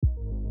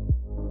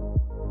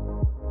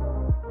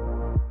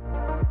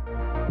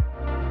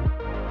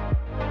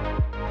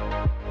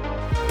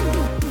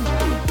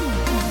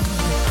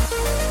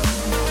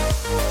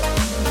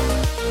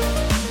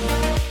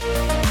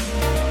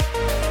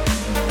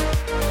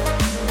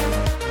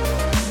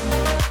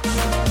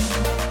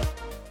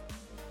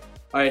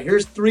right,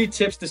 here's 3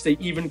 tips to stay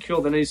even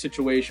keeled in any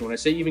situation. When I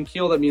say even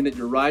keeled, I mean that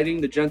you're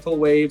riding the gentle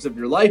waves of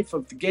your life,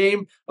 of the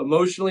game,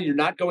 emotionally. You're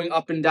not going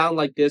up and down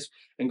like this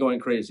and going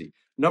crazy.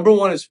 Number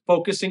 1 is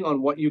focusing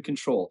on what you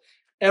control.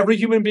 Every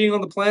human being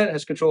on the planet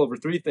has control over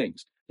 3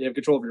 things. You have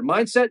control over your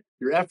mindset,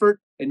 your effort,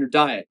 and your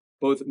diet,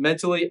 both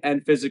mentally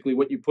and physically,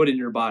 what you put in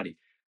your body.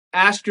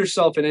 Ask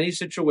yourself in any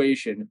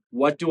situation,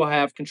 what do I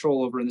have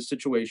control over in this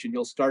situation?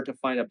 You'll start to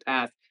find a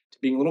path to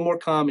being a little more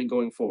calm and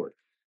going forward.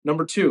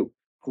 Number 2,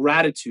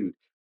 gratitude.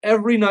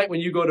 Every night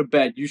when you go to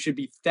bed, you should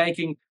be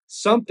thanking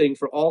something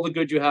for all the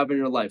good you have in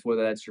your life,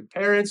 whether that's your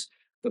parents,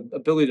 the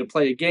ability to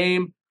play a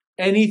game,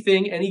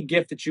 anything, any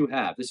gift that you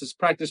have. This is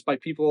practiced by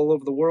people all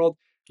over the world.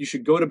 You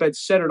should go to bed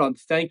centered on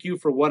thank you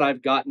for what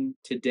I've gotten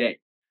today.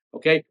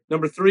 Okay?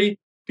 Number 3,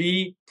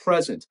 be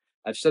present.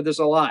 I've said this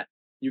a lot.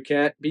 You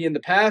can't be in the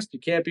past. You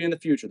can't be in the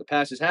future. The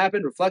past has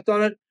happened. Reflect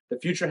on it. The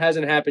future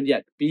hasn't happened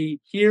yet. Be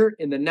here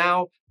in the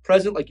now,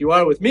 present like you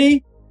are with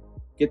me.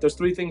 Get those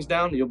 3 things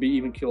down, and you'll be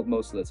even keeled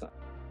most of the time.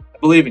 I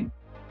believe in you.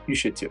 You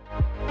should too.